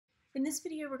In this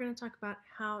video, we're going to talk about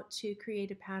how to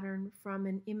create a pattern from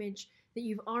an image that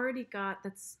you've already got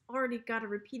that's already got a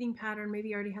repeating pattern,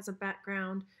 maybe already has a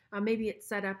background, maybe it's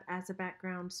set up as a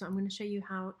background. So I'm going to show you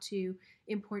how to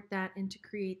import that and to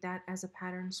create that as a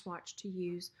pattern swatch to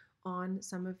use on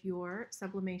some of your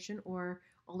sublimation or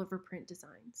all over print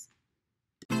designs.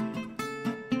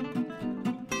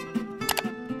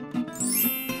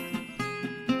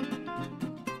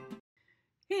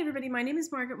 Hey everybody, my name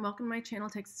is Margaret. Welcome to my channel,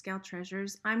 Texas Gal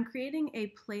Treasures. I'm creating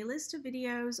a playlist of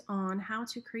videos on how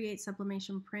to create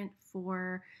sublimation print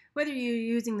for whether you're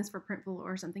using this for Printful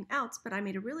or something else, but I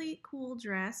made a really cool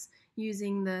dress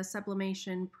using the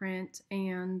sublimation print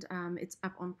and it's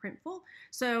up on Printful.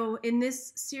 So in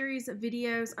this series of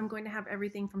videos, I'm going to have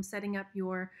everything from setting up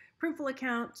your Printful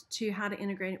account to how to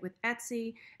integrate it with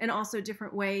Etsy and also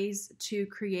different ways to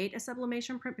create a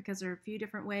sublimation print because there are a few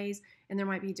different ways and there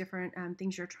might be different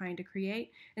things you're trying to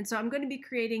create. And so I'm going to be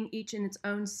creating each in its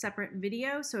own separate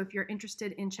video. So if you're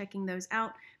interested in checking those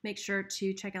out, make sure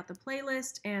to check out the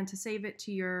playlist and to save it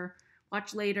to your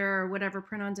watch later or whatever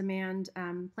print on demand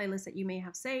playlist that you may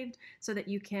have saved so that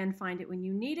you can find it when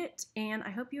you need it. And I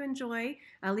hope you enjoy.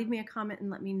 Leave me a comment and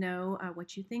let me know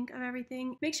what you think of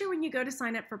everything. Make sure when you go to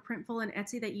sign up for Printful and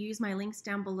Etsy that you use my links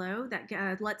down below. That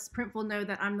lets Printful know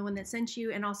that I'm the one that sent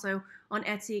you, and also on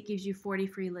Etsy it gives you 40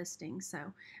 free listings. So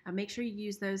make sure you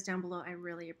use those down below. I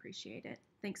really appreciate it.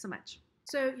 Thanks so much.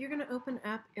 So you're going to open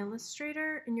up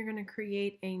Illustrator and you're going to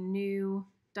create a new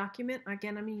document.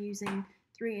 Again, I'm using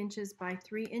 3 inches by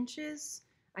 3 inches.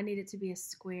 I need it to be a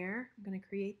square. I'm going to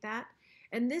create that.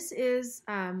 And this is,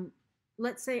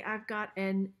 let's say I've got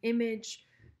an image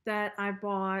that I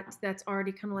bought that's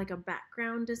already kind of like a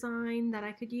background design that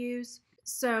I could use.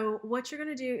 So what you're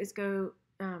going to do is go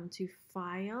to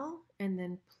File and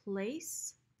then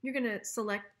Place. You're going to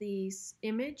select this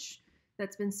image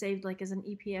that's been saved like as an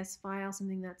EPS file,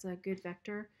 something that's a good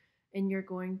vector, and you're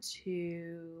going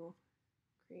to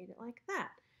create it like that.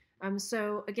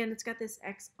 So again, it's got this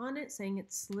X on it saying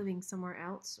it's living somewhere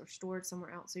else or stored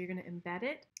somewhere else. So you're going to embed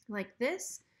it like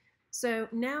this. So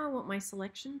now I want my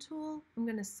selection tool. I'm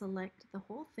going to select the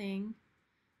whole thing.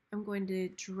 I'm going to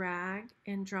drag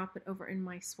and drop it over in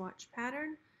my swatch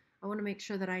pattern. I want to make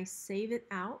sure that I save it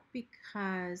out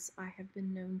because I have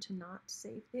been known to not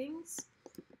save things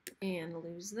and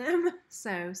lose them.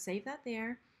 So save that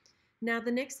there. Now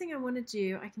the next thing I want to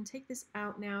do, I can take this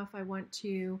out now if I want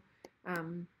to,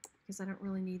 because I don't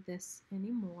really need this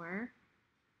anymore.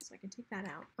 So I can take that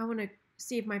out. I want to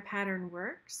see if my pattern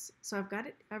works. So I've got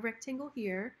a rectangle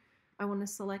here. I want to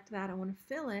select that. I want to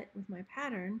fill it with my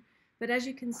pattern. But as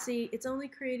you can see, it's only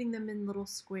creating them in little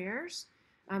squares.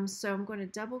 So I'm going to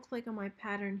double click on my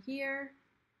pattern here.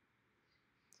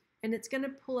 And it's going to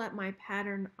pull up my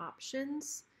pattern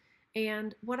options.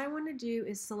 And what I want to do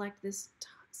is select this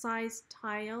size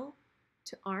tile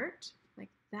to art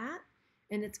like that.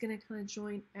 And it's going to kind of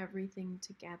join everything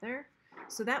together.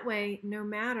 So that way, no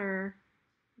matter,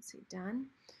 let's see, done.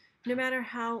 No matter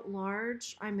how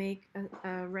large I make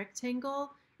a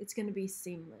rectangle, it's going to be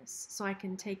seamless. So I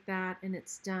can take that and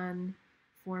it's done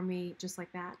for me just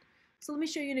like that. So let me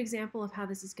show you an example of how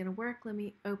this is going to work. Let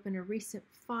me open a recent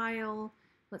file,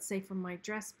 let's say from my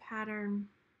dress pattern.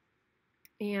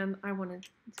 And I want to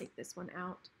take this one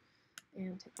out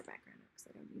and take the background out because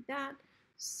I don't need that.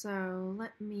 So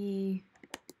let me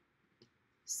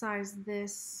size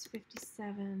this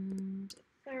 57 to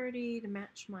 30 to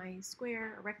match my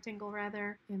square, or rectangle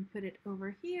rather, and put it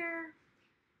over here.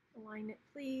 Align it,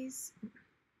 please.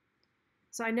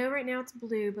 So I know right now it's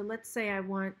blue, but let's say I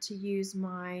want to use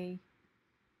my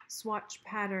swatch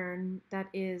pattern that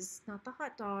is not the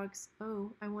hot dogs.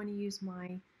 Oh, I want to use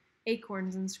my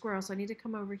acorns and squirrels. So I need to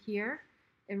come over here,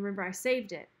 and remember I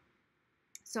saved it.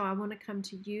 So I want to come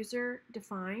to user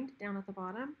defined down at the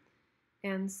bottom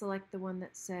and select the one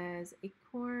that says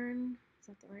acorn. Is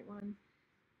that the right one?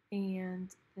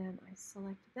 And then I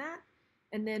select that.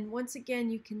 And then once again,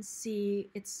 you can see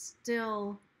it's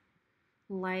still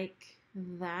like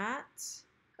that.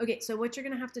 Okay, so what you're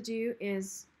going to have to do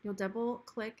is you'll double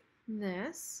click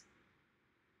this.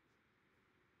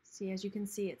 See, as you can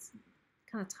see, it's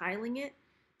kind of tiling it.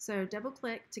 So double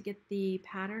click to get the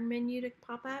pattern menu to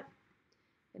pop up.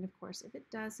 And of course, if it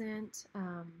doesn't,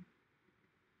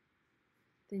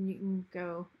 then you can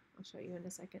go, I'll show you in a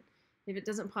second. If it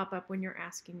doesn't pop up when you're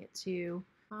asking it to,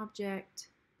 object,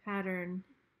 pattern,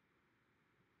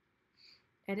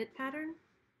 edit pattern,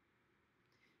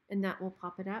 and that will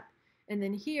pop it up. And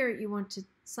then here you want to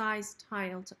size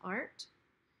tile to art,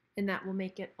 and that will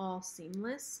make it all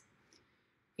seamless.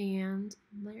 And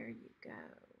there you go.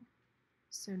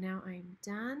 So now I'm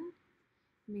done.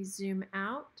 Let me zoom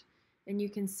out. And you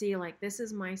can see like this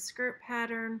is my skirt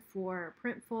pattern for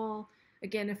Printful.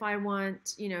 Again, if I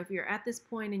want, if you're at this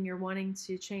point and you're wanting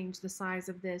to change the size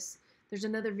of this, there's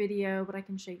another video, but I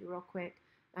can show you real quick.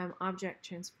 Object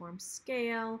transform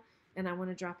scale, and I want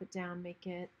to drop it down, make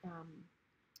it, well,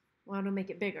 I want to make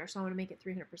it bigger, so I want to make it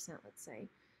 300%, let's say.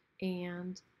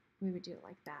 And we would do it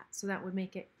like that. So that would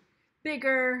make it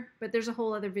bigger, but there's a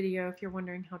whole other video if you're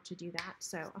wondering how to do that.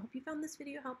 So I hope you found this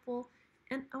video helpful,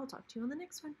 and I will talk to you on the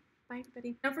next one. Bye,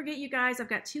 everybody. Don't forget, you guys, I've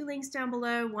got 2 links down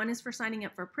below. One is for signing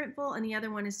up for Printful, and the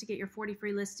other one is to get your 40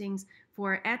 free listings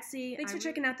for Etsy. Thanks for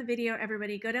checking out the video,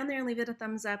 everybody. Go down there and leave it a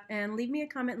thumbs up, and leave me a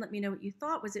comment and let me know what you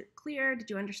thought. Was it clear? Did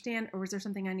you understand? Or was there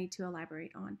something I need to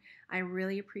elaborate on? I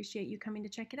really appreciate you coming to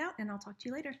check it out, and I'll talk to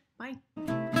you later.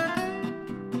 Bye.